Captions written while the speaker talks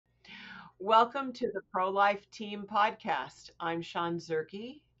Welcome to the ProLife Team Podcast. I'm Shawn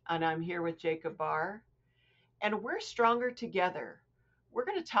Zurki, and I'm here with Jacob Barr, and we're stronger together. We're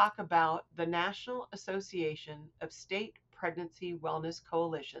going to talk about the National Association of State Pregnancy Wellness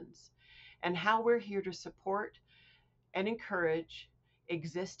Coalitions and how we're here to support and encourage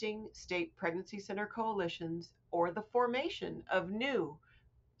existing state pregnancy center coalitions or the formation of new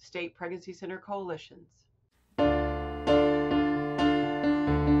state pregnancy center coalitions.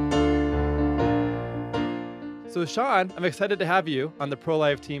 So, Sean, I'm excited to have you on the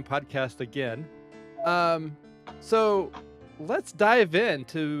ProLife Team podcast again. So let's dive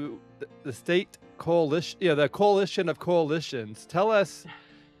into the state coalition, the coalition of coalitions. Tell us,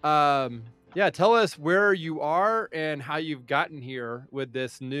 tell us where you are and how you've gotten here with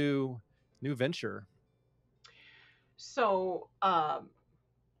this new venture. So,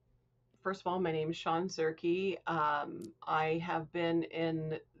 first of all, my name is Shawn Zierke. I have been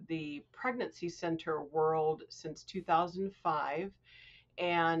in the pregnancy center world since 2005,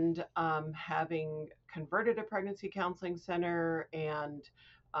 and having converted a pregnancy counseling center and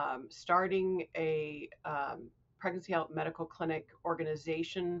starting a pregnancy health medical clinic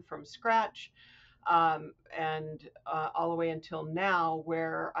organization from scratch, and all the way until now,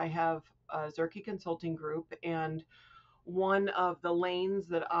 where I have a Zurki Consulting Group. And one of the lanes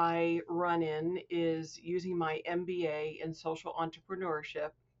that I run in is using my MBA in social entrepreneurship,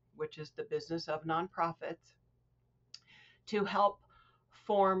 which is the business of nonprofits, to help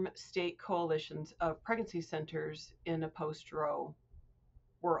form state coalitions of pregnancy centers in a post-Roe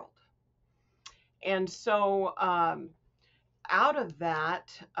world. And so, out of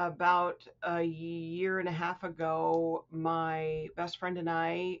that, about a year and a half ago, my best friend and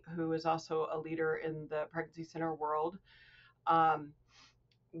I, who is also a leader in the pregnancy center world,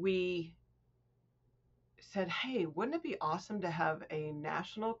 we said, hey, wouldn't it be awesome to have a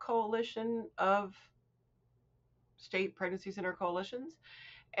national coalition of state pregnancy center coalitions?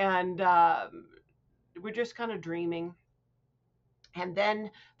 And we're just kind of dreaming. And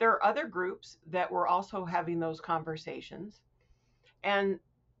then there are other groups that were also having those conversations. And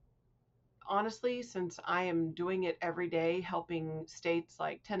honestly, since I am doing it every day, helping states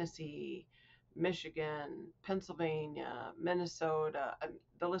like Tennessee, Michigan, Pennsylvania, Minnesota,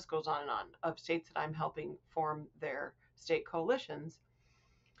 the list goes on and on of states that I'm helping form their state coalitions,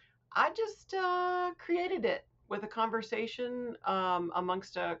 I just created it with a conversation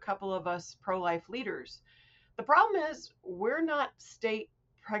amongst a couple of us pro-life leaders. The problem is we're not state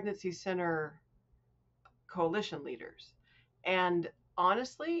pregnancy center coalition leaders. And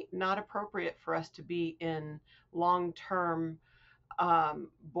honestly, not appropriate for us to be in long-term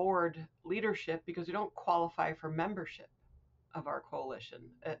board leadership because we don't qualify for membership of our coalition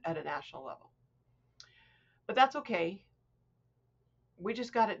at a national level. But that's okay. We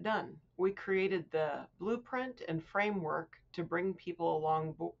just got it done. We created the blueprint and framework to bring people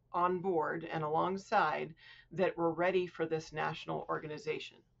on board and alongside that were ready for this national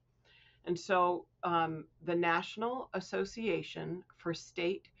organization. And so the National Association for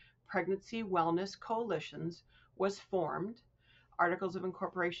State Pregnancy Wellness Coalitions was formed. Articles of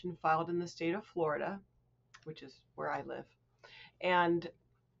incorporation filed in the state of Florida, which is where I live. And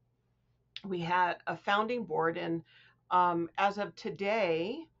we had a founding board. And as of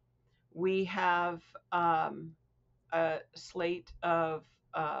today, we have a slate of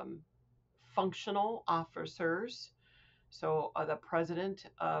functional officers. So the president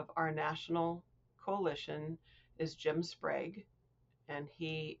of our national coalition is Jim Sprague, and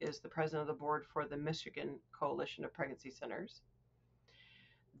he is the president of the board for the Michigan Coalition of Pregnancy Centers.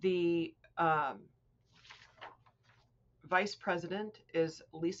 The vice president is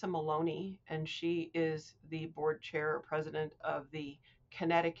Lisa Maloney, and she is the board chair or president of the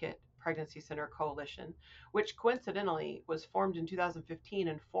Connecticut Pregnancy Center Coalition, which coincidentally was formed in 2015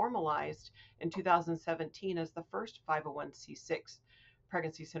 and formalized in 2017 as the first 501c6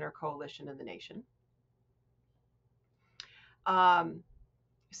 pregnancy center coalition in the nation.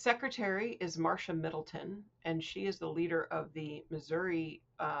 Secretary is Marcia Middleton, and she is the leader of the Missouri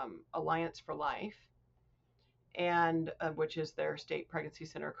Alliance for Life, and which is their state pregnancy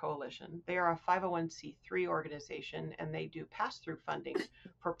center coalition. They are a 501c3 organization, and they do pass-through funding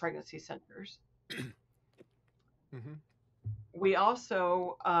for pregnancy centers. Mm-hmm. We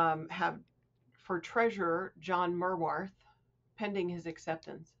also have for treasurer John Murwarth, pending his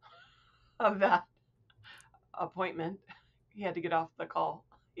acceptance of that appointment. He had to get off the call.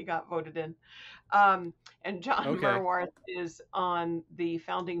 He got voted in. And John Murwarth is on the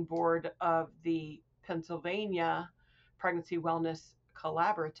founding board of the Pennsylvania Pregnancy Wellness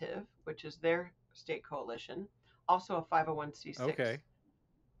Collaborative, which is their state coalition, also a 501c6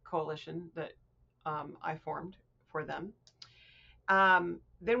 coalition that I formed for them.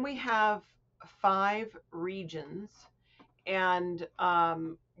 Then we have 5 regions, and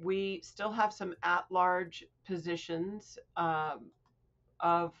we still have some at-large positions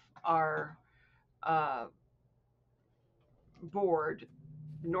of our uh, board.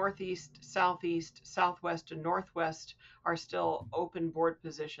 Northeast, Southeast, Southwest, and Northwest are still open board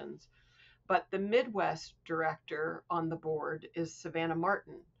positions. But the Midwest director on the board is Savannah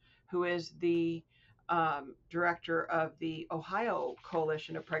Martin, who is the director of the Ohio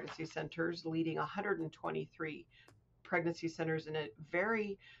Coalition of Pregnancy Centers, leading 123 pregnancy centers in a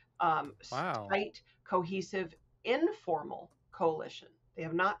very Wow. tight, cohesive, informal coalition. They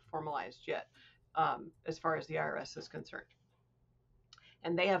have not formalized yet, as far as the IRS is concerned.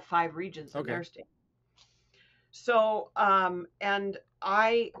 And they have 5 regions in Okay. their state. So, and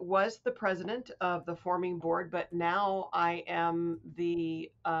I was the president of the forming board, but now I am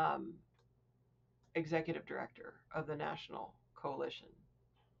the executive director of the national coalition.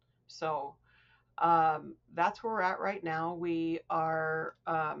 So that's where we're at right now. We are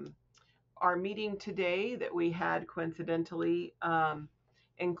our meeting today that we had coincidentally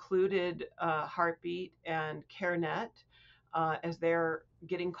included Heartbeat and CareNet, as they're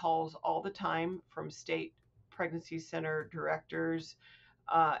getting calls all the time from state pregnancy center directors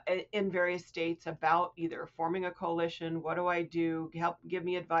in various states about either forming a coalition. What do I do? Help, give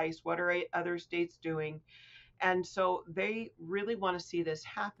me advice. What are other states doing? And so they really want to see this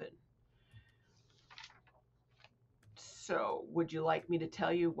happen. So, would you like me to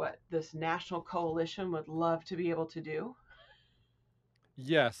tell you what this national coalition would love to be able to do?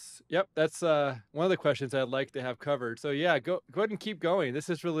 Yes. Yep. That's one of the questions I'd like to have covered. So yeah, go ahead and keep going. This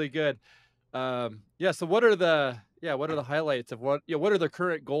is really good. Yeah. So what are the highlights of what are the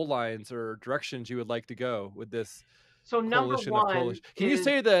current goal lines or directions you would like to go with this So, number coalition of one coalition? Can you is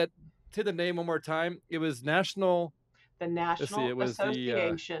say the name one more time? It was national. the Let's see. National It was the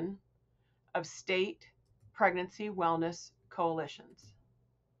Association of State Pregnancy Wellness Coalitions,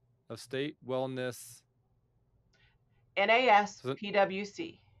 of state wellness.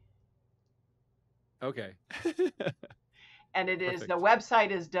 NASPWC. Okay. And it is the Perfect.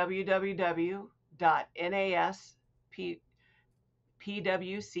 website is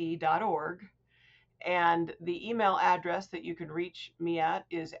www.naspwc.org. And the email address that you can reach me at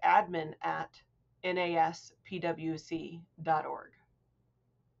is admin@naspwc.org.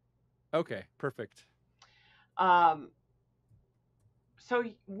 Okay. Perfect. Um, so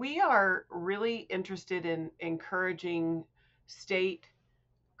we are really interested in encouraging state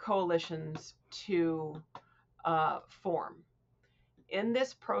coalitions to form. In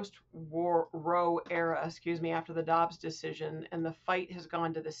this post-Roe era, after the Dobbs decision, and the fight has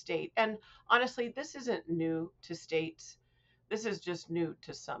gone to the state. And honestly, this isn't new to states. This is just new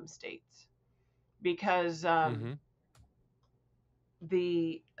to some states because Mm-hmm.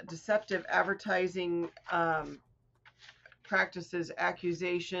 the deceptive advertising practices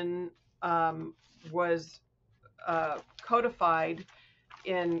accusation was codified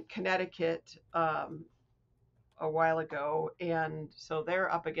in Connecticut a while ago, and so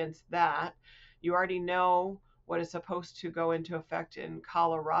they're up against that. You already know what is supposed to go into effect in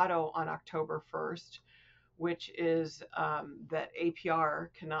Colorado on October 1st, which is that APR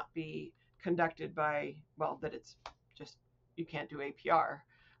cannot be conducted by, well, that it's just, you can't do APR,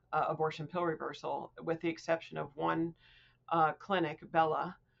 abortion pill reversal, with the exception of one clinic,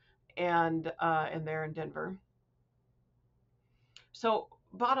 Bella, and they're in Denver. So,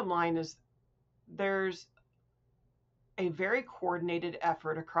 bottom line is there's a very coordinated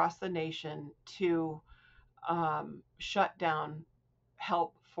effort across the nation to shut down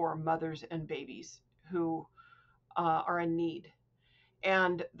help for mothers and babies who are in need.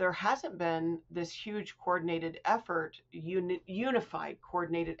 And there hasn't been this huge coordinated effort, unified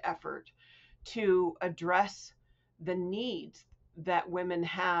coordinated effort to address the needs that women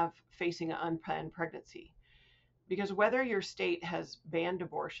have facing an unplanned pregnancy. Because whether your state has banned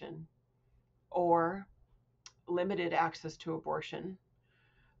abortion or limited access to abortion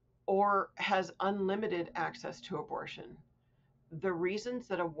or has unlimited access to abortion, the reasons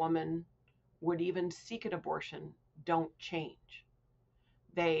that a woman would even seek an abortion don't change.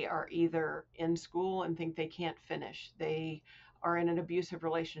 They are either in school and think they can't finish. They are in an abusive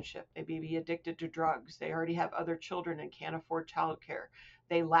relationship. They may be addicted to drugs. They already have other children and can't afford childcare.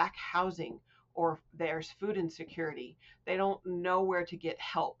 They lack housing, or there's food insecurity. They don't know where to get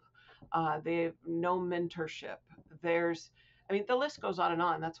help. They have no mentorship. The list goes on and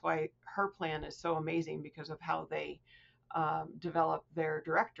on. That's why her plan is so amazing, because of how they develop their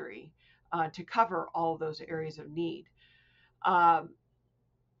directory to cover all of those areas of need. Um,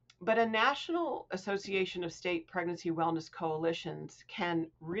 But a National Association of State Pregnancy Wellness Coalitions can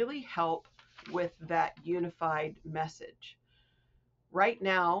really help with that unified message. Right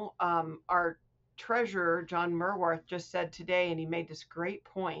now, our treasurer, John Murworth, just said today, and he made this great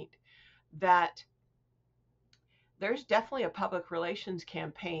point, that there's definitely a public relations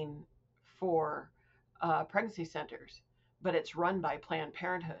campaign for pregnancy centers, but it's run by Planned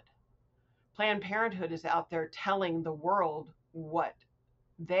Parenthood. Planned Parenthood is out there telling the world what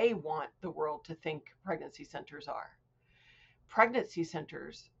they want the world to think pregnancy centers are. Pregnancy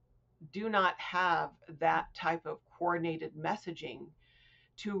centers do not have that type of coordinated messaging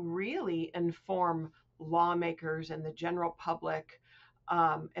to really inform lawmakers and the general public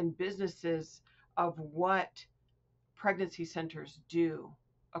and businesses of what pregnancy centers do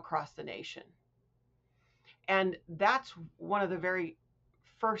across the nation. And that's one of the very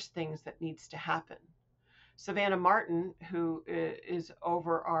first things that needs to happen. Savannah Martin, who is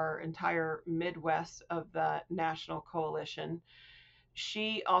over our entire Midwest of the National Coalition,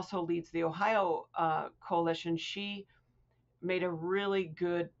 she also leads the Ohio Coalition. She made a really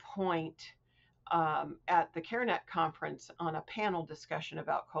good point at the CareNet conference on a panel discussion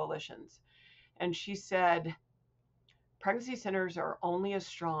about coalitions. And she said, pregnancy centers are only as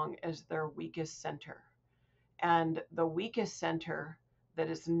strong as their weakest center. And the weakest center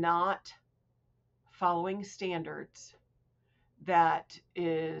that is not following standards, that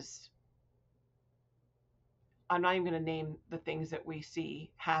is, I'm not even going to name the things that we see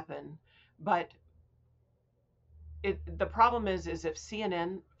happen, but the problem is if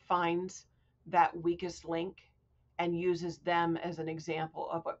CNN finds that weakest link and uses them as an example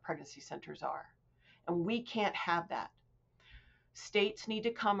of what pregnancy centers are. And we can't have that. States need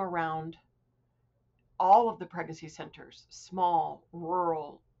to come around all of the pregnancy centers, small,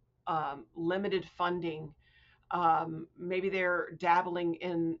 rural, limited funding. Maybe they're dabbling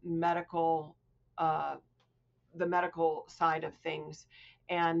in medical, the medical side of things,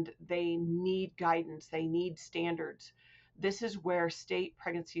 and they need guidance, they need standards. This is where state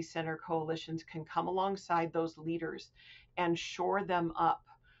pregnancy center coalitions can come alongside those leaders and shore them up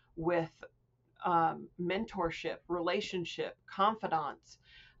with mentorship, relationship, confidants,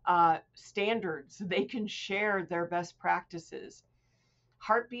 standards. They can share their best practices.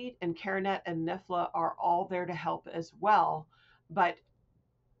 Heartbeat and CareNet and NIFLA are all there to help as well, but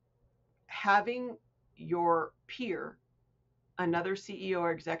having your peer, another CEO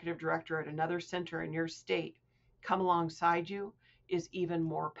or executive director at another center in your state, come alongside you is even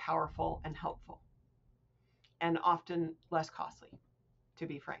more powerful and helpful, and often less costly, to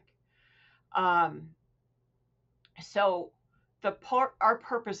be frank. Um, so our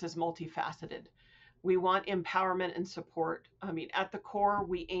purpose is multifaceted. We want empowerment and support. I mean, at the core,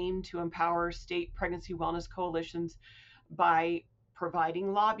 we aim to empower state pregnancy wellness coalitions by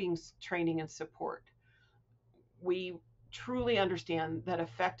providing lobbying training and support. We truly understand that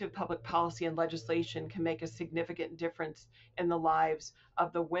effective public policy and legislation can make a significant difference in the lives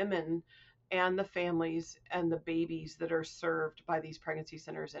of the women and the families and the babies that are served by these pregnancy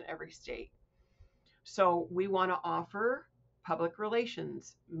centers in every state. So we want to offer public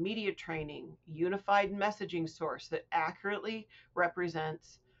relations, media training, unified messaging source that accurately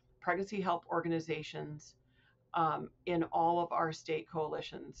represents pregnancy help organizations in all of our state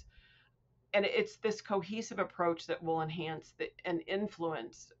coalitions. And it's this cohesive approach that will enhance and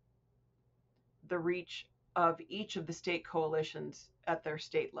influence the reach of each of the state coalitions at their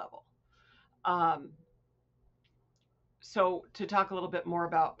state level. So to talk a little bit more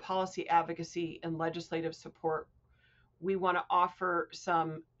about policy advocacy and legislative support, we want to offer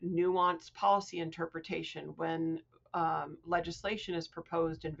some nuanced policy interpretation when legislation is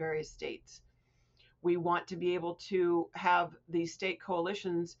proposed in various states. We want to be able to have these state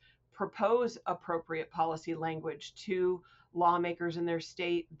coalitions propose appropriate policy language to lawmakers in their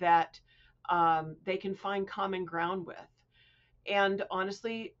state that they can find common ground with. And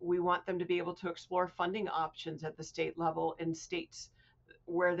honestly, we want them to be able to explore funding options at the state level in states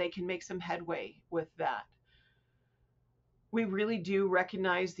where they can make some headway with that. We really do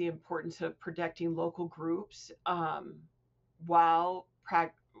recognize the importance of protecting local groups while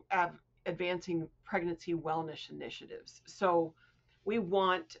advancing pregnancy wellness initiatives. So we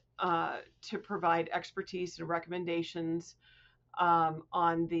want to provide expertise and recommendations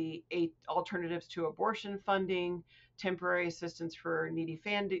on the 8 alternatives to abortion funding, temporary assistance for needy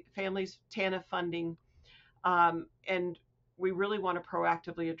families, TANF funding, and we really want to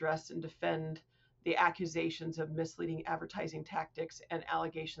proactively address and defend the accusations of misleading advertising tactics and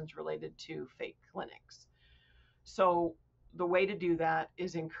allegations related to fake clinics. So the way to do that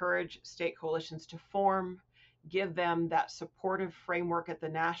is encourage state coalitions to form give them that supportive framework at the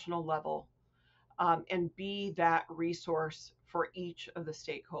national level, and be that resource for each of the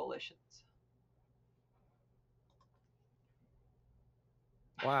state coalitions.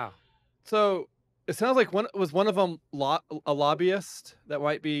 Wow. So it sounds like one of them a lobbyist that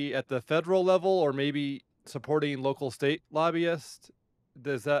might be at the federal level or maybe supporting local state lobbyists.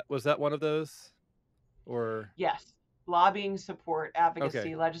 Does that was that one of those? Or Yes, lobbying support, okay.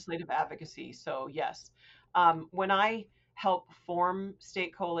 advocacy, legislative advocacy. So, yes. When I help form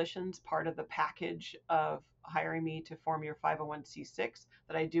state coalitions, part of the package of hiring me to form your 501c6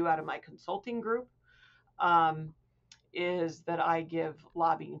 that I do out of my consulting group, um, is that I give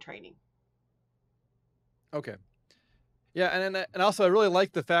lobbying training. Okay. Yeah, and also I really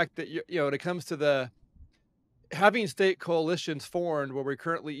like the fact that when it comes to the having state coalitions formed where we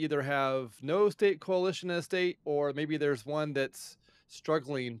currently either have no state coalition in a state or maybe there's one that's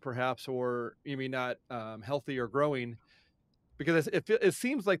struggling perhaps or maybe not healthy or growing because it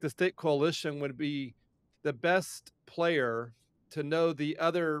seems like the state coalition would be the best player to know the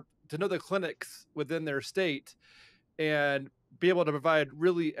clinics within their state and be able to provide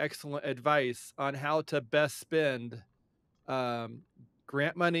really excellent advice on how to best spend um,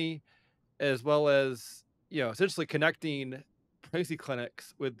 grant money as well as essentially connecting pregnancy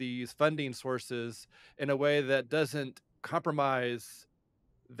clinics with these funding sources in a way that doesn't compromise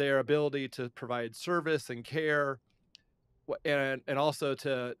their ability to provide service and care and also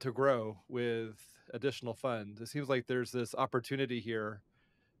to grow with additional funds. It seems like there's this opportunity here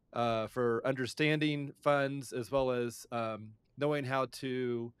for understanding funds as well as knowing how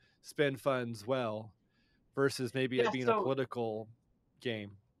to spend funds well versus maybe it Yeah, being a so political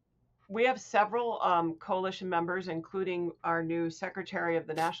game. we have several coalition members, including our new secretary of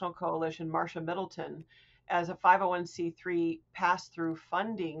the National Coalition, Marcia Middleton, as a 501c3 pass through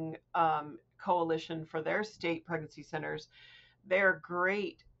funding coalition for their state pregnancy centers. They're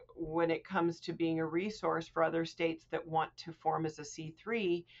great when it comes to being a resource for other states that want to form as a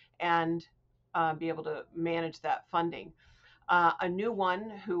C3 and be able to manage that funding. A new one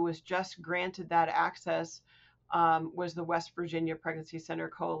who was just granted that access was the West Virginia Pregnancy Center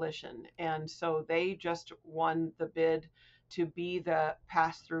Coalition. And so they just won the bid to be the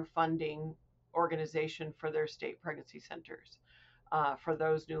pass through funding organization for their state pregnancy centers for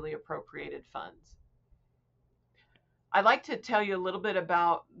those newly appropriated funds. I'd like to tell you a little bit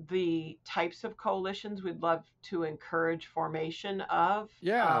about the types of coalitions we'd love to encourage formation of,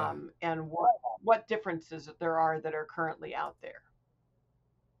 Yeah, and what differences there are that are currently out there.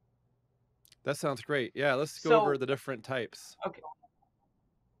 that sounds great. Yeah, let's go over So, the different types. okay,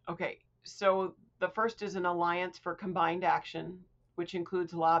 okay. So the first is an alliance for combined action, which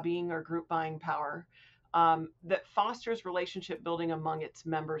includes lobbying or group buying power, that fosters relationship building among its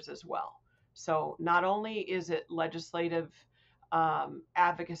members as well. So not only is it legislative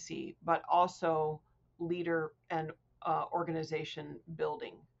advocacy, but also leader and organization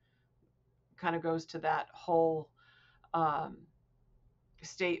building. Kind of goes to that whole um,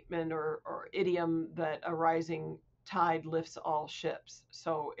 statement or idiom that a rising tide lifts all ships.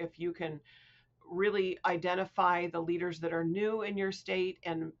 So if you can really identify the leaders that are new in your state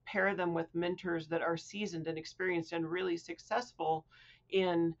and pair them with mentors that are seasoned and experienced and really successful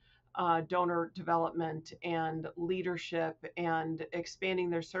in donor development and leadership and expanding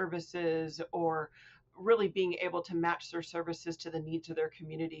their services or really being able to match their services to the needs of their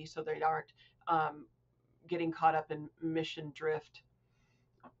community so they aren't getting caught up in mission drift.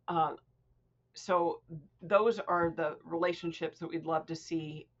 Uh, so those are the relationships that we'd love to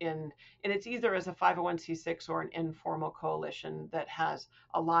see in, and it's either as a 501c6 or an informal coalition that has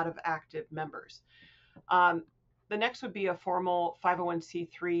a lot of active members. um, the next would be a formal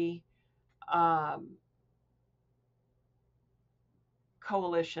 501c3 um,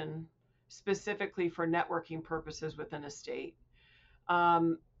 coalition specifically for networking purposes within a state.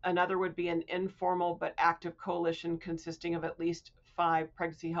 Another would be an informal but active coalition consisting of at least 5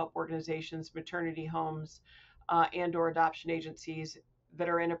 pregnancy help organizations, maternity homes, and/or adoption agencies that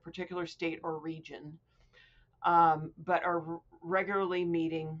are in a particular state or region, but are regularly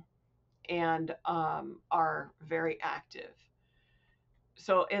meeting and are very active.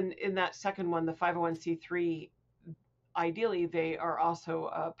 So, in that second one, the 501c3, ideally they are also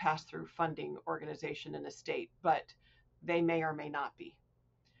a pass-through funding organization in a state, but they may or may not be.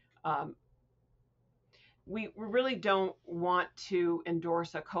 Um, we really don't want to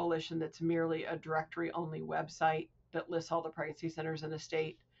endorse a coalition that's merely a directory only website that lists all the pregnancy centers in the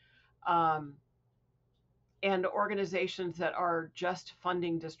state, um, and organizations that are just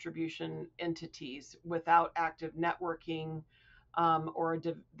funding distribution entities without active networking, or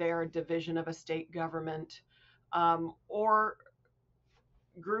they're a division of a state government. or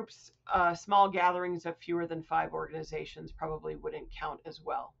groups, small gatherings of fewer than 5 organizations probably wouldn't count as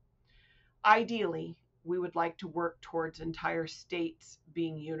well. Ideally, we would like to work towards entire states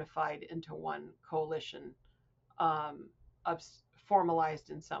being unified into one coalition, um, of, formalized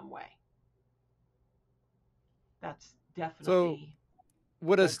in some way. That's So definitely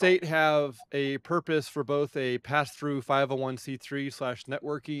would a the goal. state have a purpose for both a pass-through 501c3 slash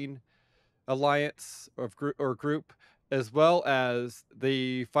networking alliance or group, as well as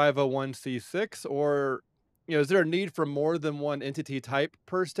the 501c6, or is there a need for more than one entity type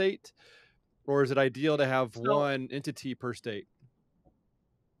per state, or is it ideal to have So, one entity per state?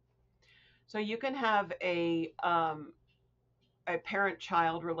 so you can have a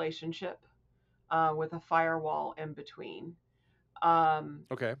parent-child relationship, with a firewall in between. Um,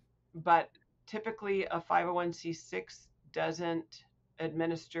 Okay. but typically, a 501c6 doesn't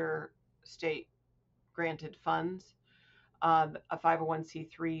administer state granted funds. A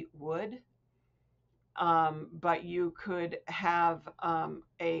 501c3 would, but you could have,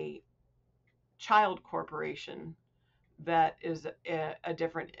 a child corporation that is a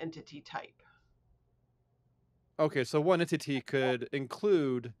different entity type. Okay, so one entity could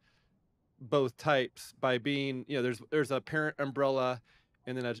include both types by being, there's a parent umbrella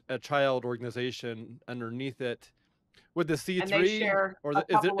and then a child organization underneath it. With the And they C3, share or a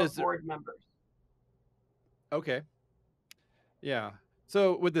is there couple of board members. okay. Yeah.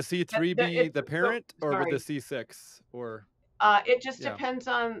 So would the C3 be It's the so parent, or would the sorry. C6, or It just yeah. depends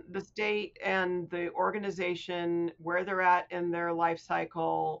on the state and the organization, where they're at in their life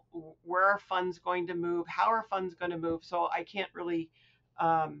cycle, where are funds going to move, how are funds going to move. So I can't really,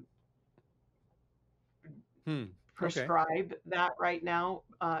 um, Okay. prescribe that right now.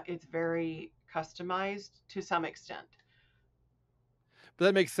 It's very customized to some extent. But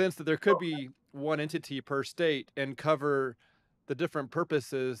that makes sense that there could be one entity per state and cover the different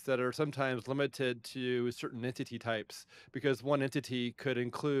purposes that are sometimes limited to certain entity types, because one entity could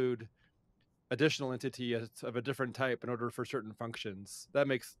include additional entity of a different type in order for certain functions. That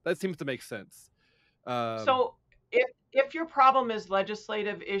seems to make sense. Um, So if your problem is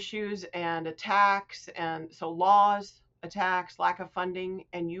legislative issues and attacks, and so laws, attacks, lack of funding,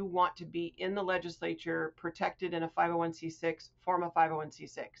 and you want to be in the legislature protected in a 501c6, form a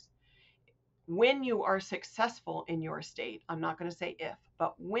 501c6. When you are successful in your state, I'm not going to say if,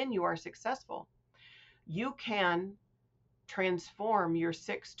 but when you are successful, you can transform your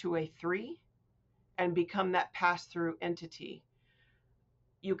 6 to a 3 and become that pass through entity.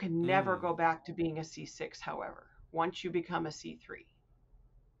 You can never mm, go back to being a C6, however, once you become a C3.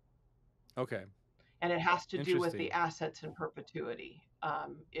 okay. And it has to do with the Interesting. assets in perpetuity,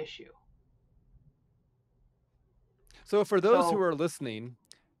 issue. So for those who So, are listening,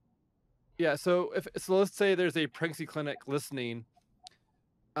 yeah. So let's say there's a pregnancy clinic listening.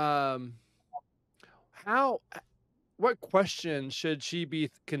 Um, how what question should she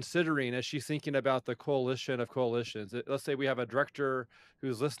be considering as she's thinking about the coalition of coalitions? Let's say we have a director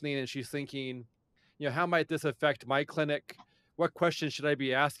who's listening and she's thinking, how might this affect my clinic? What questions should I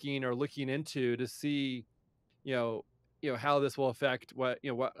be asking or looking into to see, you know, how this will affect what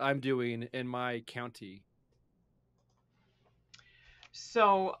I'm doing in my county?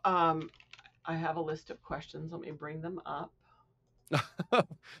 so, I have a list of questions. Let me bring them up.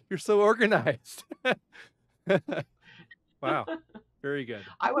 You're so organized. Wow, very good.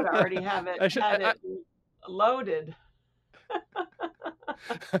 I would already have it I should. had it loaded.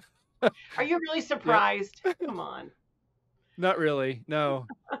 Are you really Yep. surprised? Come on. Not really. No.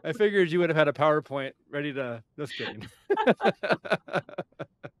 I figured you would have had a PowerPoint ready to. Just kidding.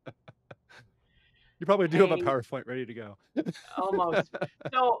 You probably do have a Hey, PowerPoint ready to go. almost.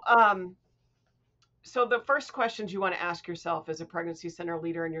 So, the first questions you want to ask yourself as a pregnancy center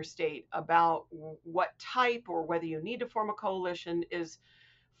leader in your state about what type or whether you need to form a coalition is,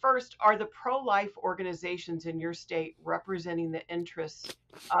 first, are the pro-life organizations in your state representing the interests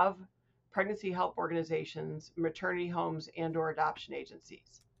of pregnancy help organizations, maternity homes, and or adoption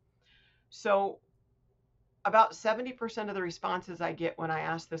agencies? So about 70% of the responses I get when I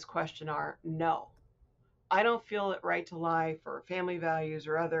ask this question are no. I don't feel it right to life or family values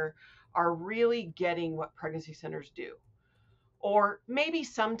or other are really getting what pregnancy centers do. Or maybe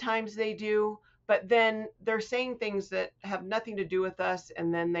sometimes they do, but then they're saying things that have nothing to do with us,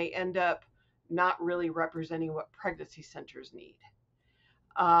 and then they end up not really representing what pregnancy centers need.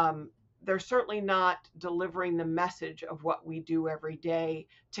 Um, they're certainly not delivering the message of what we do every day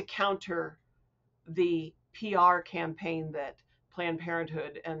to counter the PR campaign that Planned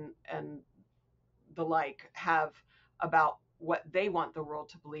Parenthood and the like have about what they want the world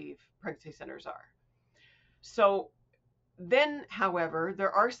to believe pregnancy centers are. So then, however,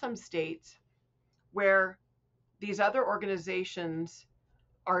 there are some states where these other organizations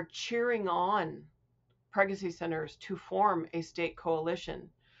are cheering on pregnancy centers to form a state coalition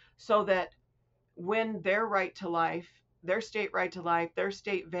so that when their right to life, their state right to life, their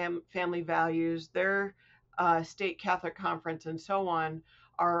state family values, their state Catholic conference, and so on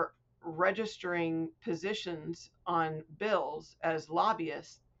are registering positions on bills as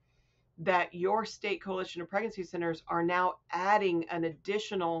lobbyists, that your state coalition of pregnancy centers are now adding an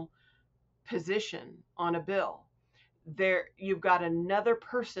additional position on a bill. There you've got another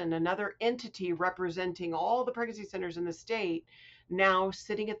person, another entity representing all the pregnancy centers in the state now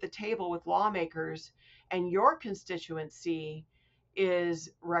sitting at the table with lawmakers, and your constituency is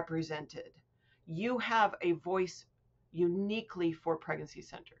represented. You have a voice uniquely for pregnancy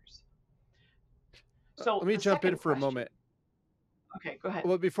centers. Let So me the jump in second for a question. moment. Okay, go ahead.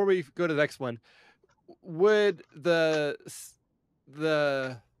 Well, before we go to the next one, would the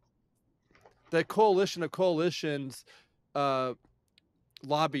coalition of coalitions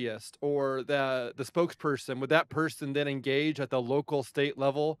lobbyist or the spokesperson, would that person then engage at the local state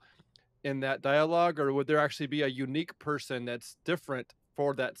level in that dialogue, or would there actually be a unique person that's different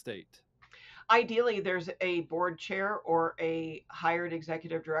for that state? Ideally, there's a board chair or a hired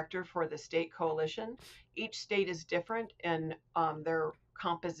executive director for the state coalition. Each state is different in their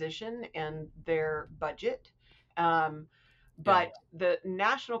composition and their budget. Um, Yeah. but the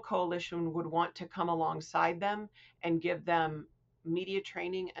national coalition would want to come alongside them and give them media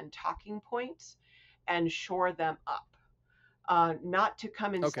training and talking points and shore them up. Not to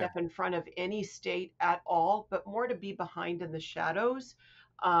come and Okay. step in front of any state at all, but more to be behind in the shadows,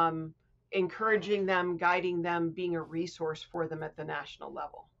 um, encouraging them, guiding them, being a resource for them at the national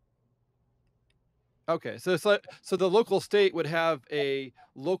level. Okay. So it's like, so the local state would have a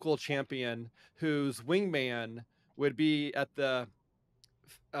local champion whose wingman would be at the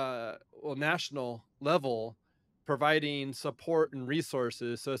national level, providing support and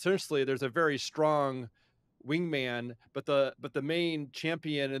resources. So essentially, there's a very strong wingman, but the main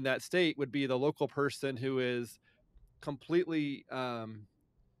champion in that state would be the local person who is completely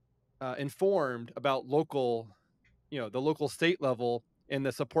informed about local, the local state level, and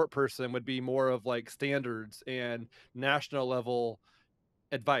the support person would be more of like standards and national level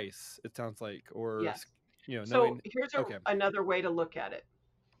advice. It sounds like, or Yes. So knowing. here's Okay, another way to look at it.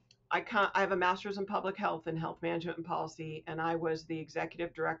 I have a master's in public health and health management and policy, and I was the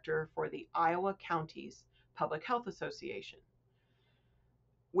executive director for the Iowa Counties Public Health Association,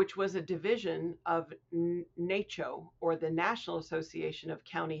 which was a division of NACHO, or the National Association of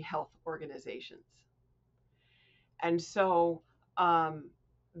County Health Organizations. And so um,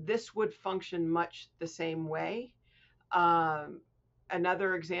 this would function much the same way. Um,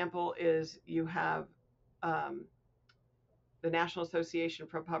 Another example is you have um, the National Association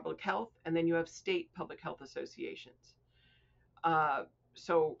for Public Health, and then you have state public health associations.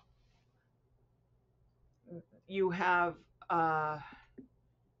 So you have the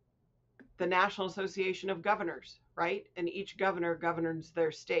National Association of Governors, right? And each governor governs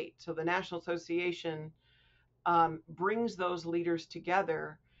their state. So the National Association brings those leaders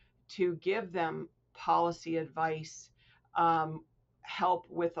together to give them policy advice, help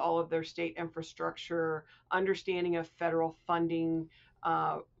with all of their state infrastructure, understanding of federal funding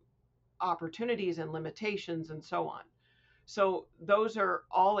opportunities and limitations, and so on. So those are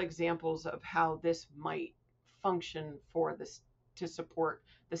all examples of how this might function for this to support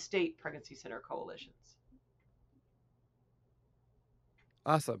the state pregnancy center coalitions.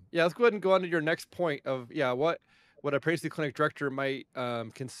 awesome. Yeah, let's go ahead and go on to your next point of what a pregnancy clinic director might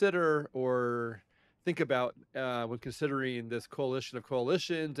consider or think about when considering this coalition of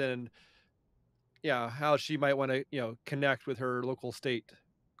coalitions, and how she might want to connect with her local state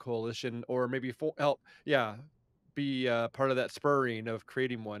coalition, or maybe help be part of that spurring of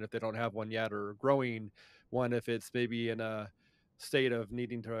creating one if they don't have one yet, or growing one if it's maybe in a state of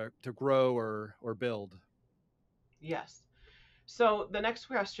needing to grow or build. Yes. So the next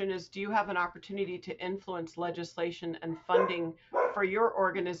question is, do you have an opportunity to influence legislation and funding for your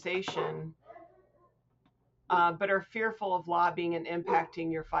organization, but are fearful of lobbying and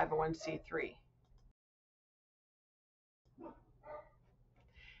impacting your 501c3?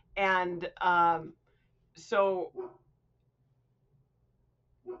 And so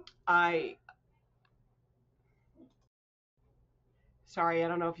I, sorry, I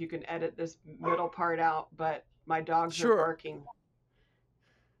don't know if you can edit this middle part out, but my dogs are Sure, barking.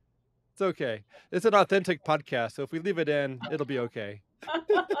 it's okay. It's an authentic podcast, so if we leave it in, it'll be okay.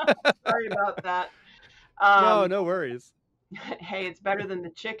 Sorry about that. No, Um, no worries. Hey, it's better than the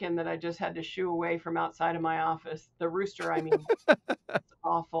chicken that I just had to shoo away from outside of my office. The rooster, I mean, it's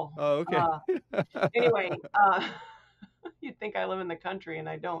awful. Oh, okay. Anyway, you'd think I live in the country and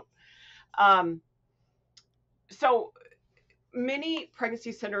I don't. Um, so many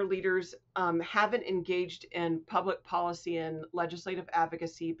pregnancy center leaders haven't engaged in public policy and legislative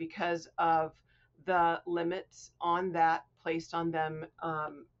advocacy because of the limits on that placed on them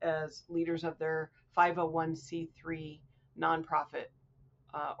as leaders of their 501c3 nonprofit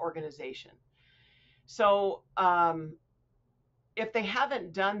organization. So, if they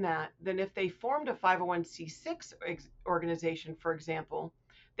haven't done that, then if they formed a 501c6 organization, for example,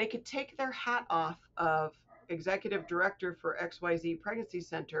 they could take their hat off of executive director for XYZ Pregnancy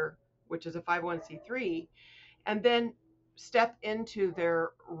Center, which is a 501c3, and then step into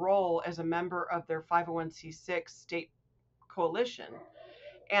their role as a member of their 501c6 state coalition.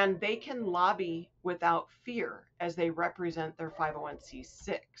 And they can lobby without fear as they represent their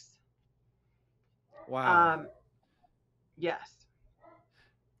 501c6. Wow. Um, yes.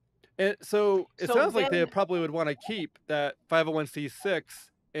 And so it So sounds like they then probably would want to keep that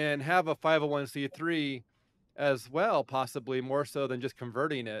 501c6 and have a 501c3 as well, possibly more so than just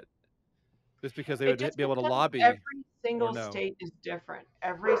converting it, just because they it would just be able to depends. lobby Every or single no. state is different.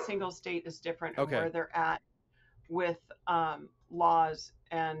 Every single state is different and Okay. where they're at with laws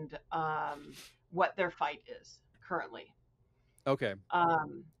and what their fight is currently. Okay.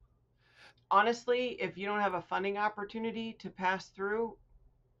 Um, Honestly, if you don't have a funding opportunity to pass through,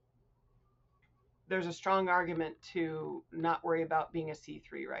 there's a strong argument to not worry about being a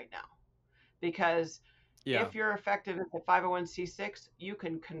C3 right now. Because Yeah. if you're effective at the 501c6, you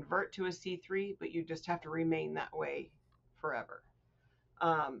can convert to a C3, but you just have to remain that way forever.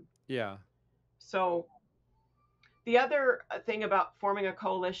 Um, Yeah. so the other thing about forming a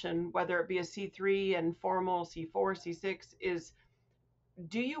coalition, whether it be a C3 and formal C4, C6, is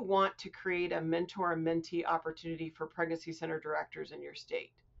do you want to create a mentor mentee opportunity for pregnancy center directors in your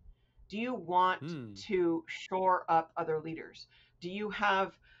state? Do you want Hmm. to shore up other leaders? Do you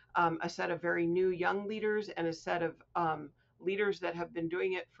have a set of very new young leaders and a set of leaders that have been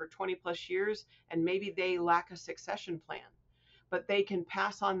doing it for 20 plus years and maybe they lack a succession plan, but they can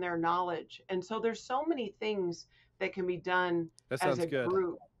pass on their knowledge? And so there's so many things that can be done That as sounds a good.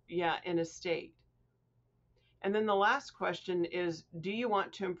 group, yeah, in a state. And then the last question is, do you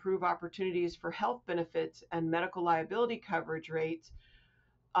want to improve opportunities for health benefits and medical liability coverage rates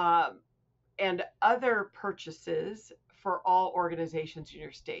um, and other purchases for all organizations in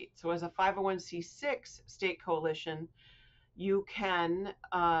your state? So, as a 501c6 state coalition, you can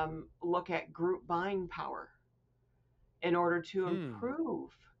look at group buying power in order to Hmm.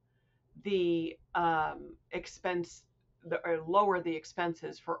 improve the expense or lower the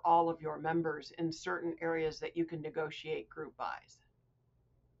expenses for all of your members in certain areas that you can negotiate group buys.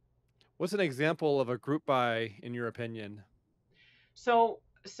 What's an example of a group buy in your opinion? So,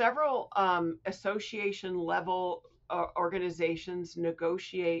 several association level organizations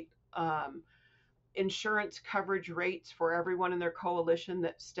negotiate insurance coverage rates for everyone in their coalition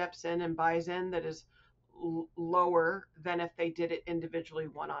that steps in and buys in that is lower than if they did it individually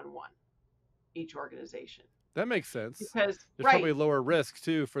one on one, each organization. That makes sense. Because, There's probably right, lower risk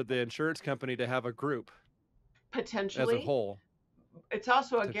too for the insurance company to have a group as a potentially, whole, it's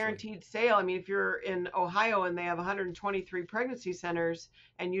also a potentially. guaranteed sale. I mean, if you're in Ohio and they have 123 pregnancy centers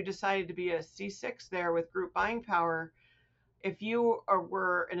and you decided to be a C6 there with group buying power, if you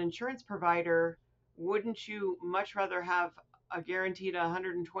were an insurance provider, wouldn't you much rather have a guaranteed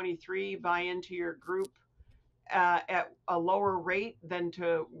 123 buy into your group at a lower rate than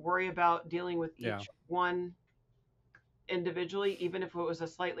to worry about dealing with Yeah. each one individually, even if it was a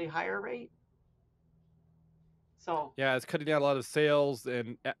slightly higher rate? So, Yeah, it's cutting down a lot of sales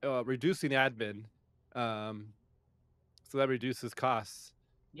and reducing admin. Um, so that reduces costs,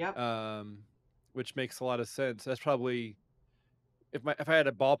 yep. um, which makes a lot of sense. That's probably if I had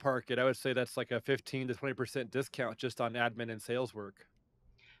to ballpark it, I would say that's like a 15 to 20% discount just on admin and sales work.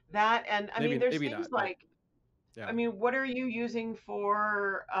 That, and I mean, there's Maybe things not, but like, I yeah. mean, what are you using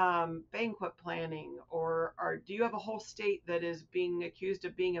for banquet planning? Or do you have a whole state that is being accused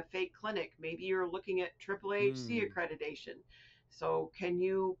of being a fake clinic? Maybe you're looking at AAAHC Hmm. accreditation. So, can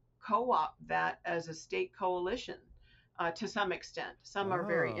you co opt that as a state coalition to some extent? Some are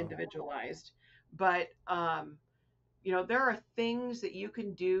very Oh. individualized. But, there are things that you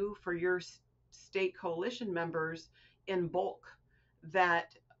can do for your state coalition members in bulk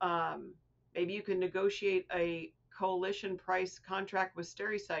that maybe you can negotiate a coalition price contract with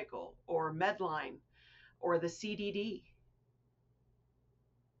Stericycle or Medline or the CDD.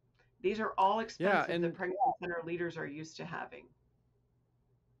 These are all Yeah, expensive that pregnancy center leaders are used to having.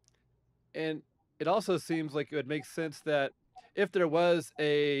 and it also seems like it would make sense that if there was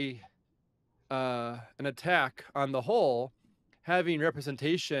a an attack on the whole, having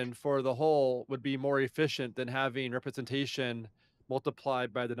representation for the whole would be more efficient than having representation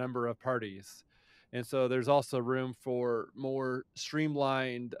multiplied by the number of parties. And so there's also room for more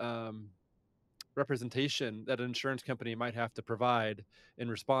streamlined representation that an insurance company might have to provide in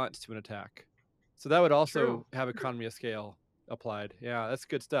response to an attack. So that would True. also have economy of scale applied. Yeah, that's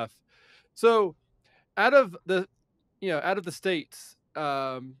good stuff. So out of the out of the states,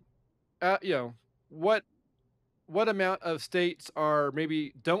 you know, what amount of states are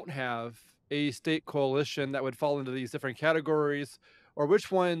maybe don't have a state coalition that would fall into these different categories, or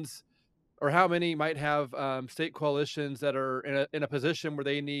which ones, or how many might have state coalitions that are in a position where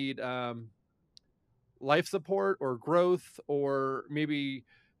they need life support or growth, or maybe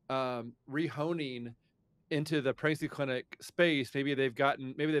rehoning into the pregnancy clinic space. Maybe they've had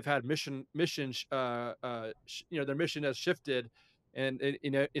their mission has shifted, and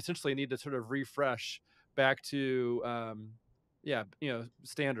essentially need to sort of refresh back to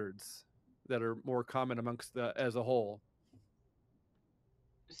standards that are more common amongst the as a whole.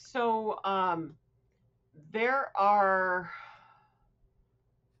 So there are,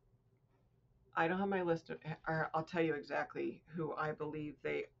 I don't have my list of, or I'll tell you exactly who I believe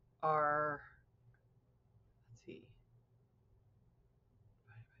they are. Let's see.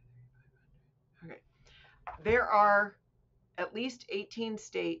 Okay. There are at least 18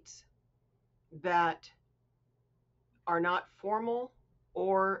 states that are not formal,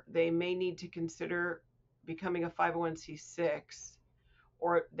 or they may need to consider becoming a 501c6,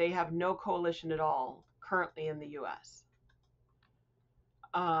 or they have no coalition at all currently in the US.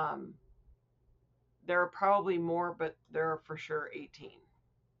 Um, there are probably more, but there are for sure 18.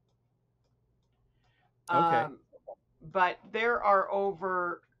 Okay. Um, but there are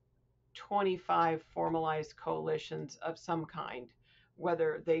over 25 formalized coalitions of some kind,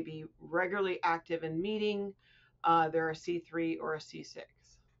 whether they be regularly active in meeting, they're a C3 or a C6.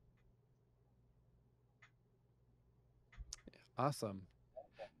 Awesome.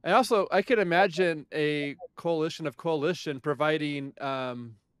 And also, I could imagine a coalition of coalition providing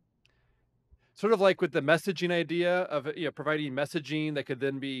sort of like with the messaging idea of providing messaging that could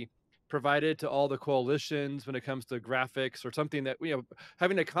then be provided to all the coalitions when it comes to graphics, or something that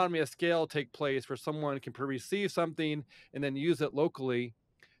having economy of scale take place where someone can receive something and then use it locally.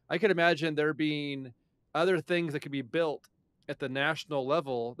 I could imagine there being other things that could be built at the national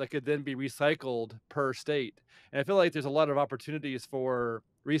level that could then be recycled per state. And I feel like there's a lot of opportunities for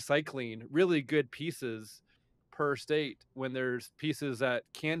recycling really good pieces per state when there's pieces that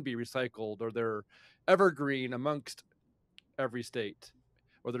can be recycled, or they're evergreen amongst every state,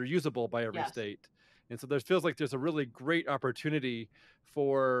 or they're usable by every Yes. state. And so there feels like there's a really great opportunity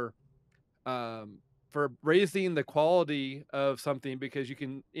for um, raising the quality of something, because you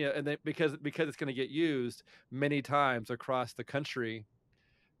can, and then because it's going to get used many times across the country.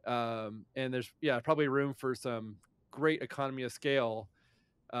 And there's probably room for some great economy of scale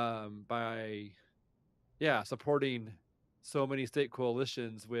by supporting so many state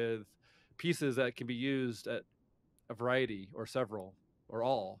coalitions with pieces that can be used at a variety, or several, or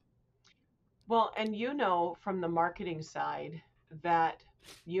all. Well, and you know from the marketing side that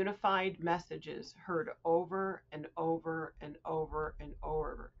unified messages heard over and over and over and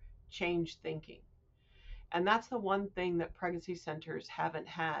over change thinking. And that's the one thing that pregnancy centers haven't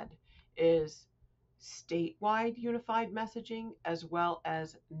had is statewide unified messaging as well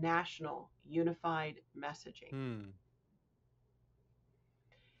as national unified messaging. Hmm.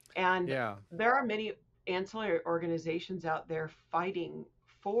 And Yeah. there are many ancillary organizations out there fighting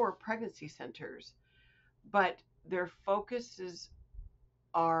for pregnancy centers, but their focuses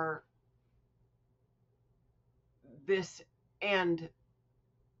are this and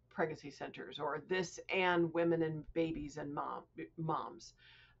pregnancy centers, or this and women and babies and moms.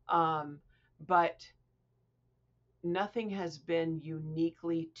 Um, but nothing has been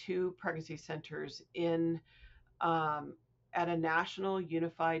uniquely to pregnancy centers in um, at a national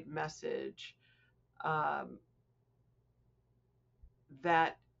unified message um,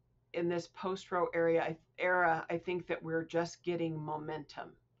 that in this post-Roe era, I think that we're just getting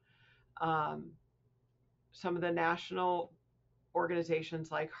momentum. Um, some of the national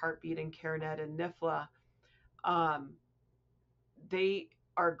organizations like Heartbeat and CareNet and NIFLA, um, they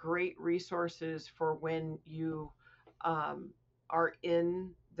are great resources for when you um, are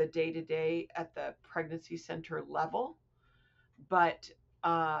in the day to day at the pregnancy center level. But,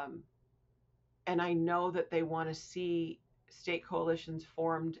 and I know that they want to see state coalitions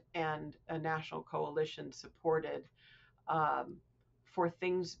formed and a national coalition supported um, for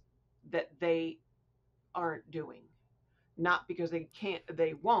things that they aren't doing. Not because they can't,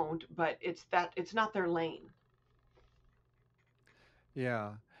 they won't, but it's not their lane.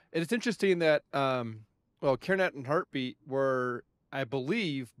 Yeah. And it's interesting that well, CareNet and Heartbeat were, I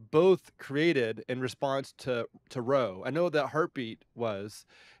believe, both created in response to Roe. I know that Heartbeat was,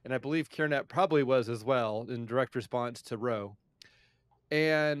 and I believe CareNet probably was as well in direct response to Roe.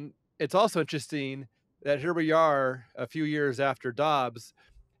 And it's also interesting that here we are a few years after Dobbs,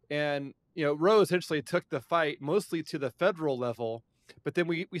 and Roe essentially took the fight mostly to the federal level, but then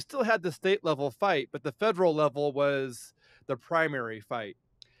we still had the state level fight, but the federal level was the primary fight,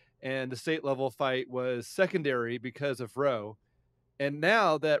 and the state level fight was secondary because of Roe. And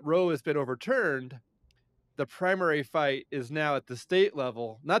now that Roe has been overturned, the primary fight is now at the state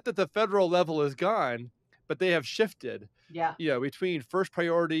level. Not that the federal level is gone, but they have shifted. Yeah. Between first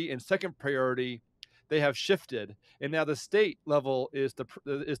priority and second priority, they have shifted, and now the state level is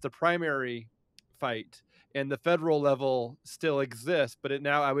the primary fight, and the federal level still exists, but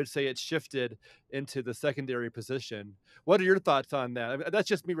now I would say it's shifted into the secondary position. What are your thoughts on that? I mean, that's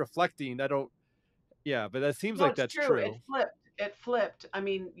just me reflecting. I don't. Yeah, but that seems No, like it's that's true. true. It flipped. I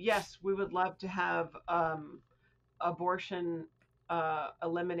mean, yes, we would love to have abortion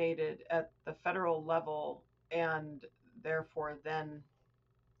eliminated at the federal level, and therefore then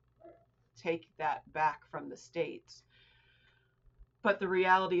take that back from the states. But the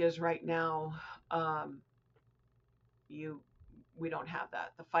reality is, right now, um, you we don't have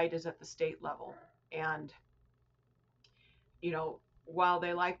that. The fight is at the state level, and while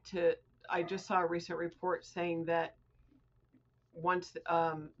they like to, I just saw a recent report saying that once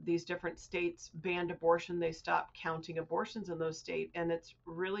these different states banned abortion, they stopped counting abortions in those states, and it's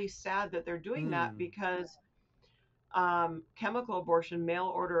really sad that they're doing that Hmm. because chemical abortion, mail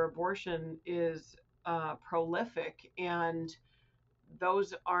order abortion, is prolific, and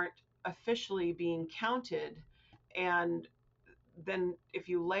those aren't officially being counted. And then if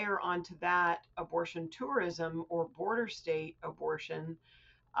you layer onto that abortion tourism or border state abortion,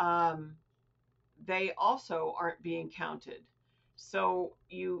 um, they also aren't being counted. So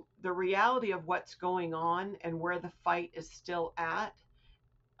the reality of what's going on and where the fight is still at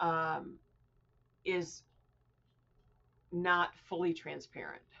um, is not fully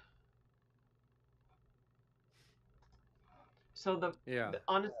transparent. So Yeah.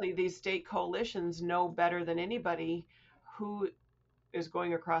 honestly, these state coalitions know better than anybody who is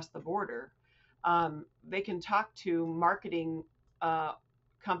going across the border. They can talk to marketing uh,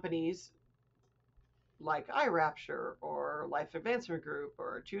 companies like iRapture or Life Advancement Group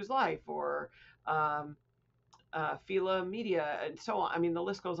or Choose Life or um, Fila Media and so on. I mean, the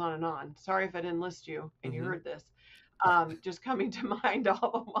list goes on and on. Sorry if I didn't list you and you Hmm. heard this. Just coming to mind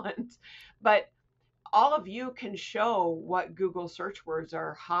all at once. But all of you can show what Google search words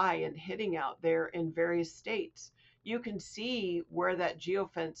are high and hitting out there in various states. You can see where that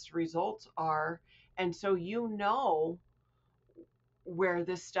geofence results are. And so where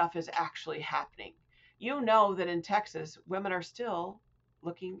this stuff is actually happening. You know that in Texas, women are still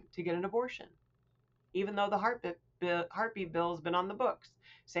looking to get an abortion, even though the heartbeat bill has been on the books.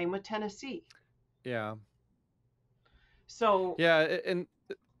 Same with Tennessee. Yeah. So Yeah. And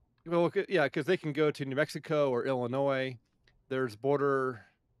well, yeah, because they can go to New Mexico or Illinois. There's borders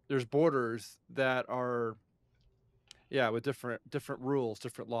that are, yeah, with different rules,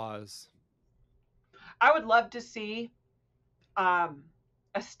 different laws. I would love to see um,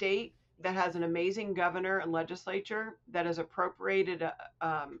 a state that has an amazing governor and legislature that has appropriated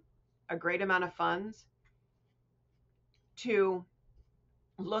a great amount of funds to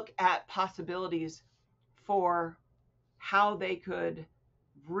look at possibilities for how they could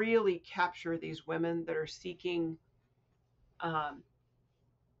really capture these women that are seeking um,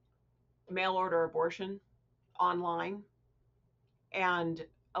 mail order abortion online and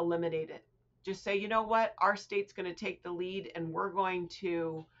eliminate it. Just say, you know what, our state's going to take the lead and we're going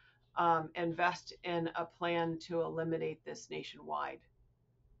to invest in a plan to eliminate this nationwide.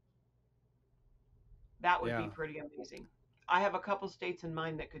 That would be Yeah. pretty amazing. I have a couple states in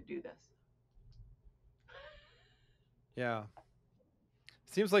mind that could do this. Yeah.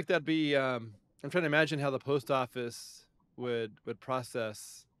 Seems like that'd be. I'm trying to imagine how the post office would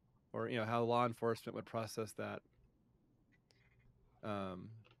process, or how law enforcement would process that. Um,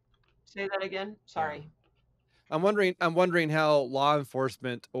 Say that again. yeah. Sorry. I'm wondering how law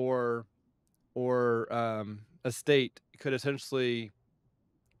enforcement or a state could essentially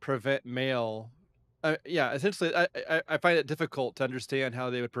prevent mail. Yeah, essentially, I find it difficult to understand how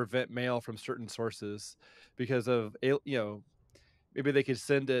they would prevent mail from certain sources because of maybe they could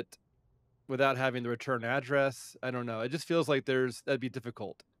send it without having the return address. I don't know. It just feels like that'd be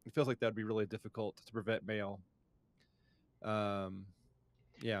difficult. It feels like that'd be really difficult to prevent mail. Um,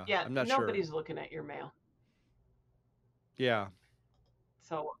 yeah, Yeah, I'm not sure. nobody's looking at your mail. Yeah,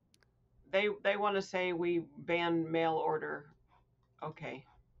 So they want to say we ban mail order. Okay.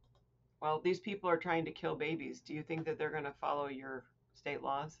 Well, these people are trying to kill babies. Do you think that they're going to follow your state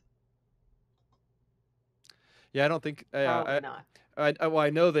laws? yeah. I don't think. Probably Yeah, not. well,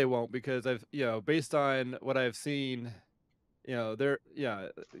 I know they won't because based on what I've seen, the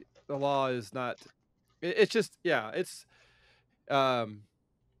law is not. It's just, um,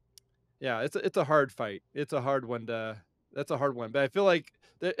 yeah, it's a hard fight. It's a hard one to. That's a hard one, but I feel like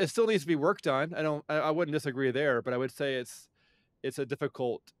it still needs to be worked on. I wouldn't disagree there, but I would say it's a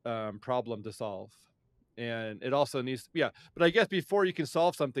difficult problem to solve, and it also needs, yeah. But I guess before you can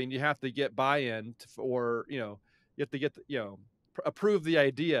solve something, you have to get buy-in, or you have to get approve the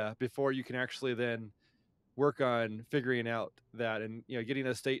idea before you can actually then work on figuring out that, and getting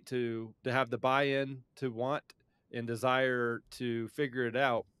a state to have the buy-in to want and desire to figure it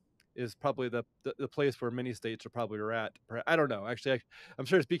out is probably the place where many states are probably are at. I don't know, actually. I'm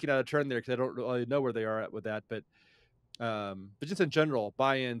sure speaking out of turn there because I don't really know where they are at with that, but just in general,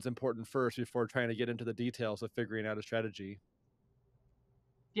 buy-in's important first before trying to get into the details of figuring out a strategy.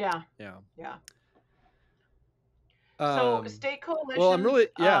 Yeah. Yeah. Yeah. So um state well, I'm coalitions really,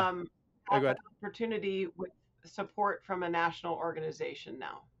 yeah. Oh, have go an ahead. opportunity with support from a national organization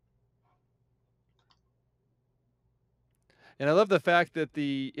now. And I love the fact that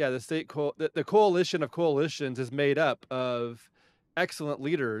the coalition of coalitions is made up of excellent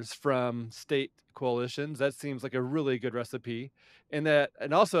leaders from state coalitions. That seems like a really good recipe. And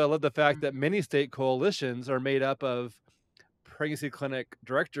also I love the fact that Mhm. many state coalitions are made up of pregnancy clinic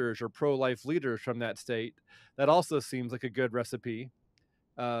directors or pro-life leaders from that state. That also seems like a good recipe.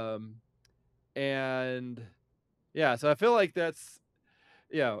 Um, and yeah, so I feel like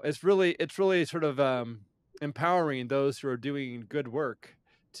it's really sort of empowering those who are doing good work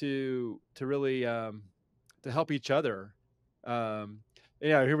to really to help each other. Um,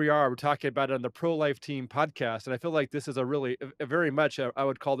 yeah, here we are. We're talking about it on the Pro Life Team podcast, and I feel like this is a very much I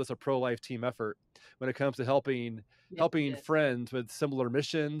would call this a pro life team effort when it comes to helping Yes, it helping is. friends with similar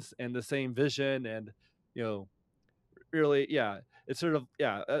missions and the same vision, and you know, really, yeah, it's sort of,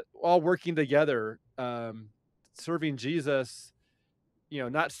 all working together, serving Jesus,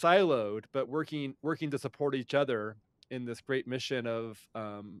 not siloed, but working to support each other in this great mission of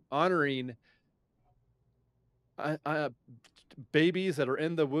honoring uh, uh, babies that are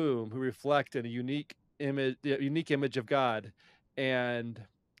in the womb who reflect in a unique image of God, and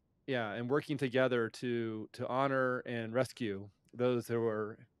and working together to honor and rescue those who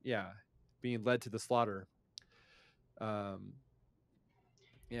are being led to the slaughter. Um,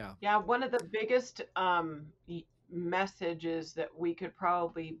 yeah, Yeah, one of the biggest messages that we could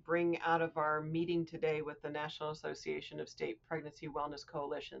probably bring out of our meeting today with the National Association of State Pregnancy Wellness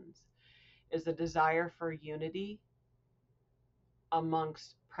Coalitions is the desire for unity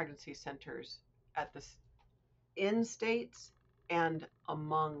amongst pregnancy centers at the in states and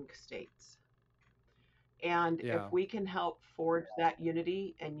among states. And if yeah. we can help forge that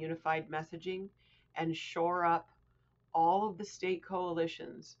unity and unified messaging and shore up all of the state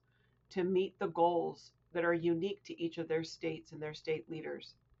coalitions to meet the goals that are unique to each of their states and their state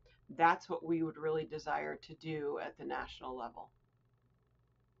leaders, that's what we would really desire to do at the national level.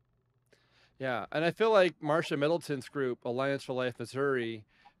 Yeah, and I feel like Marsha Middleton's group, Alliance for Life Missouri,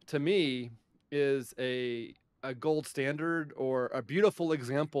 to me is a gold standard or a beautiful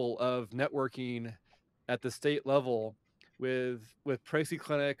example of networking at the state level with pregnancy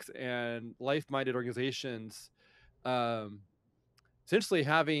clinics and life-minded organizations, um, essentially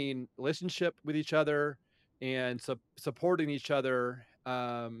having relationship with each other and supporting each other.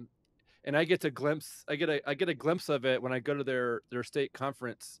 And I get a glimpse of it when I go to their state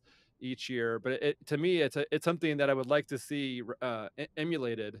conference each year. But to me, it's something that I would like to see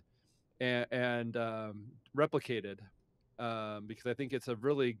emulated and replicated, because I think it's a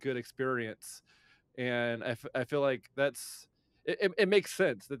really good experience, and I feel like it makes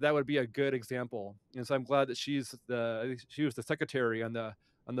sense that that would be a good example. And so I'm glad that I think she was the secretary on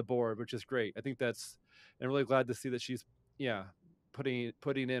the board, which is great. I think that's I'm really glad to see that she's, yeah,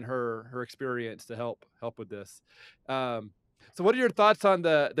 putting in her experience to help with this. Um, so what are your thoughts on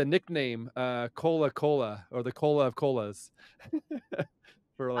the nickname Cola Cola, or the Cola of Colas?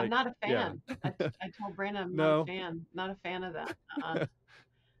 For I'm like, not a yeah. fan. I told Brandon I'm not a No. fan. Not a fan of that. Uh-uh.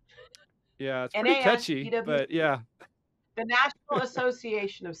 Yeah, it's pretty catchy, but NASPWC, yeah. the National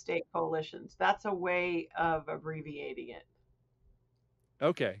Association of State Coalitions. That's a way of abbreviating it.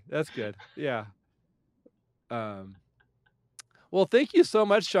 Okay, that's good. Yeah. Um, well, thank you so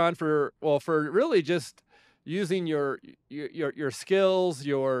much, Sean, for really just using your skills,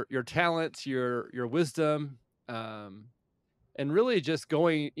 your talents, your wisdom, um, and really just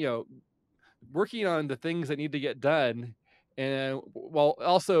going, working on the things that need to get done, and while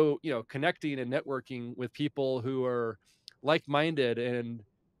also, connecting and networking with people who are like-minded. And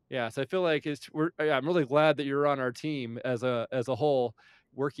yeah, so I feel like I'm really glad that you're on our team as a whole,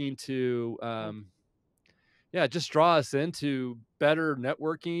 working to yeah, just draw us into better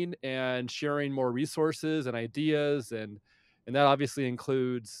networking and sharing more resources and ideas. And that obviously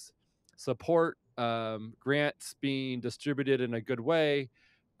includes support, grants being distributed in a good way.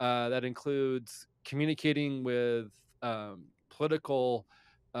 That includes communicating with political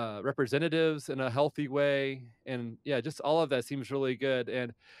representatives in a healthy way. And yeah, just all of that seems really good.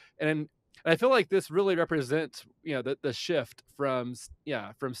 And I feel like this really represents, the shift from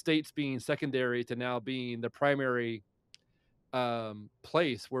from states being secondary to now being the primary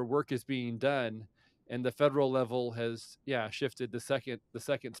place where work is being done, and the federal level has shifted the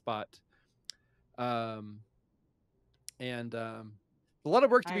second spot. Um, and A lot of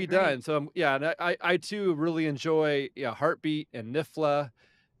work to I be agree. done. So yeah, and I too really enjoy Heartbeat and NIFLA,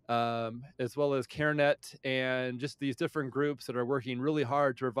 as well as CareNet, and just these different groups that are working really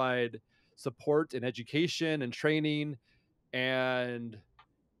hard to provide support and education and training, and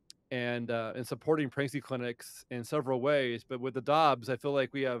and supporting pregnancy clinics in several ways. But with the Dobbs, I feel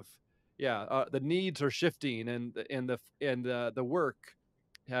like we have, the needs are shifting, and the work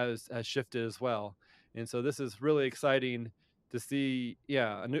has shifted as well. And so this is really exciting to see,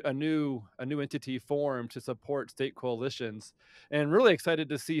 a new entity formed to support state coalitions, and really excited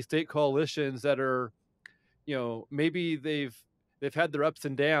to see state coalitions that are, maybe they've had their ups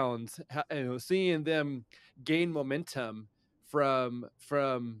and downs, seeing them gain momentum from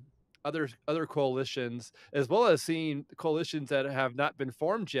other coalitions, as well as seeing coalitions that have not been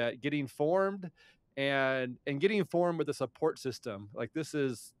formed yet getting formed, and getting formed with a support system. Like, this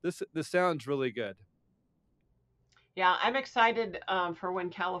sounds really good. Yeah, I'm excited for when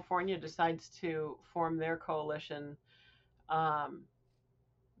California decides to form their coalition. Um,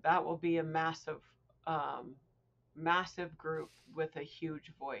 that will be a um, massive group with a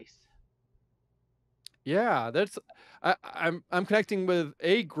huge voice. Yeah, I'm connecting with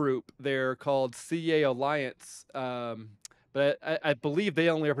a group there called CA Alliance, but I believe they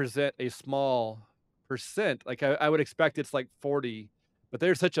only represent a small percent. Like, I would expect it's like 40, but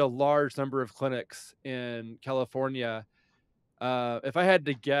there's such a large number of clinics in California. If I had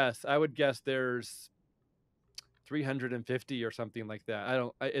to guess, I would guess there's 350 or something like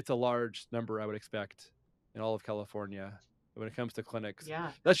that. It's a large number, I would expect, in all of California when it comes to clinics.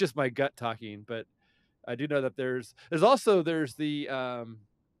 Yeah, That's just my gut talking, but I do know that there's the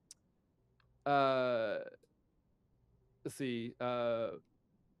uh let's see,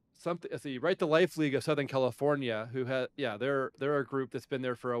 something let's see, Right to Life League of Southern California, who had they're a group that's been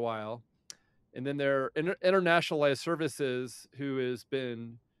there for a while. And then there Internationalized Services, who has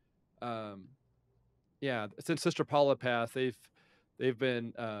been um since Sister Paula passed, they've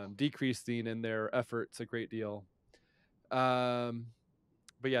been decreasing in their efforts a great deal. Um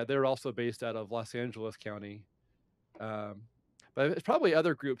but yeah, they're also based out of Los Angeles County. Um, but it's probably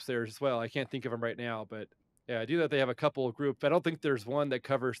other groups there as well. I can't think of them right now, but yeah, I do know that they have a couple of groups. I don't think there's one that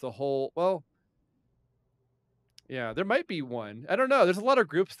covers the whole. Well, yeah, there might be one. I don't know. There's a lot of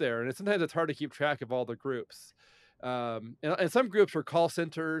groups there, and sometimes it's hard to keep track of all the groups. And some groups are call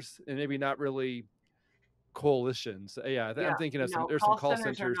centers and maybe not really coalitions. Yeah, I'm yeah. thinking of some. No, There's some call call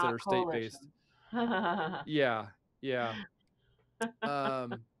centers are centers that not are state based. coalitions. Yeah, Yeah, yeah.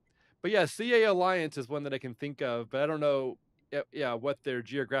 Um, But yeah, CA Alliance is one that I can think of, but I don't know, what their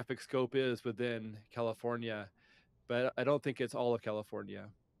geographic scope is within California. But I don't think it's all of California.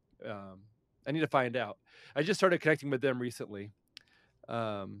 Um, I need to find out. I just started connecting with them recently.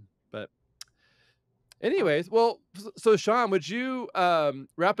 But anyways, well, so Sean, would you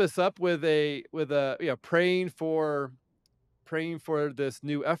wrap us up with a praying for this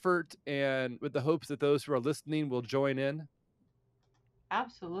new effort, and with the hopes that those who are listening will join in?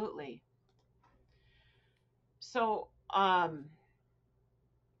 absolutely. So,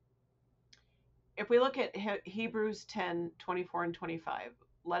 if we look at Hebrews 10:24 and 25,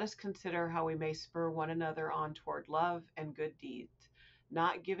 let us consider how we may spur one another on toward love and good deeds,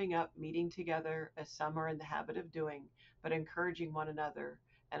 not giving up meeting together as some are in the habit of doing, but encouraging one another,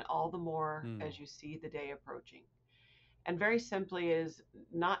 and all the more Hmm. as you see the day approaching. And very simply is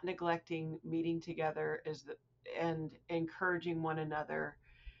not neglecting meeting together and encouraging one another.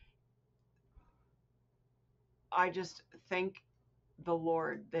 I just thank the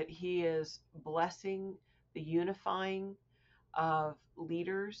Lord that He is blessing the unifying of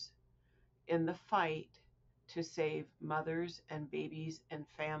leaders in the fight to save mothers and babies and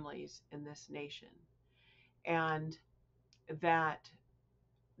families in this nation. And that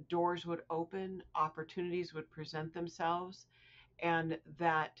doors would open, opportunities would present themselves, and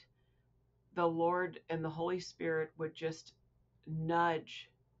that the Lord and the Holy Spirit would just nudge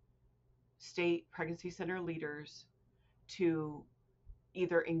state pregnancy center leaders to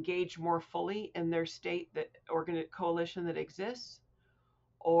either engage more fully in their state that coalition that exists,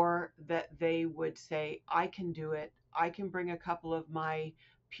 or that they would say, I can do it. I can bring a couple of my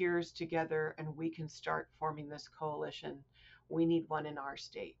peers together and we can start forming this coalition. We need one in our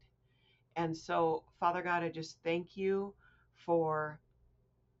state. And so, Father God, I just thank you for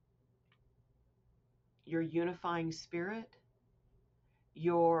your unifying spirit,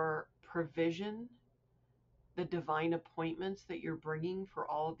 your provision, the divine appointments that you're bringing for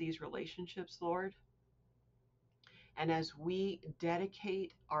all of these relationships, Lord. And as we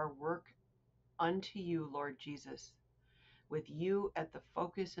dedicate our work unto you, Lord Jesus, with you at the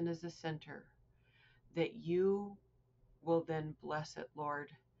focus and as the center, that you will then bless it,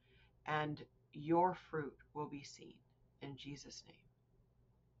 Lord, and your fruit will be seen. In Jesus' name.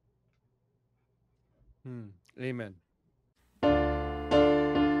 Amen.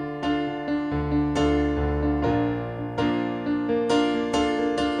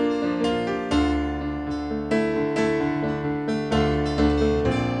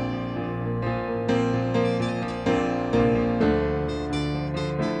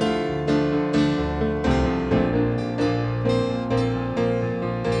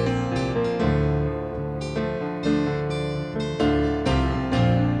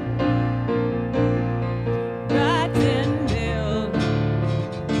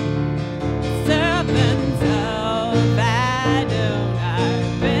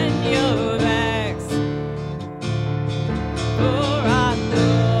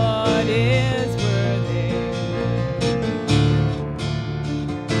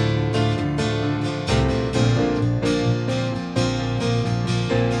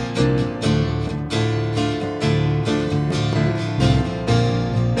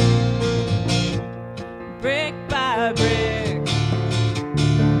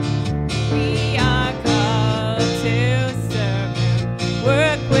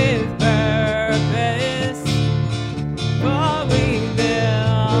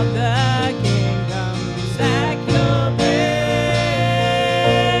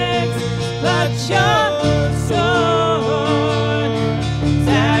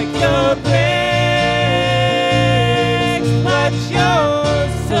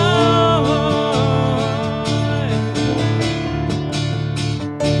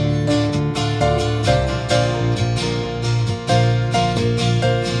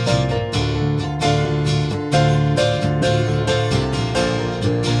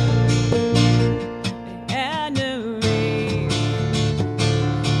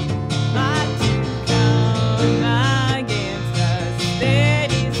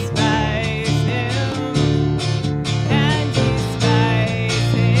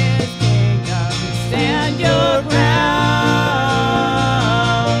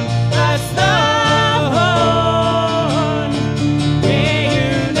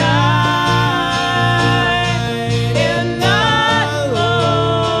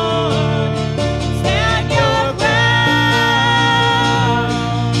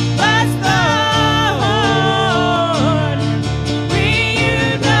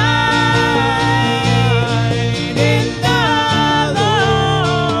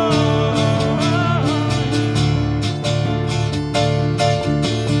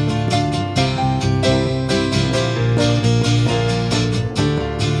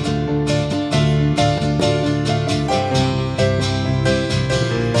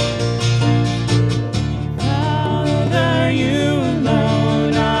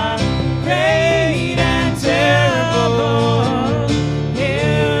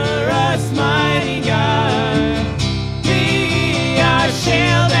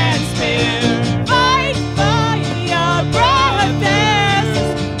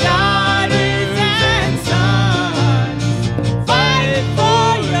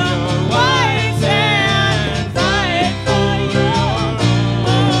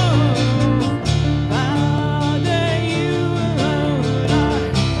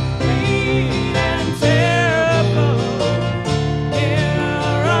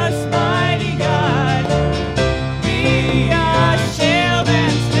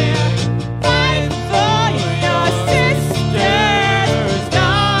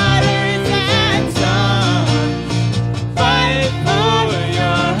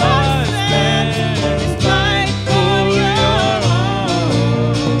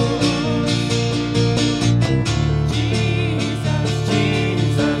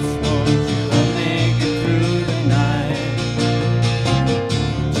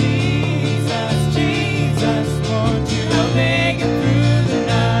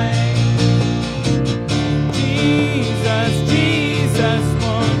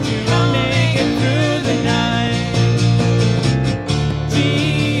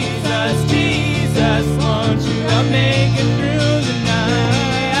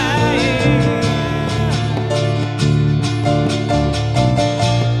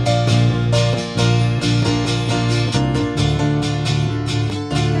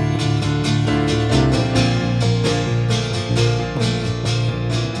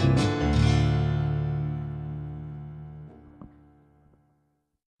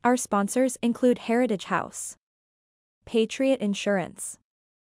 Our sponsors include Heritage House, Patriot Insurance,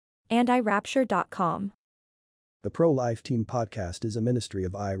 and iRapture.com. The Pro-Life Team podcast is a ministry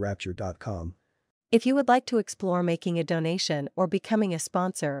of iRapture.com. If you would like to explore making a donation or becoming a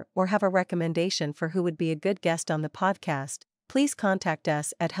sponsor or have a recommendation for who would be a good guest on the podcast, please contact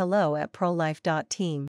us at hello@prolife.team.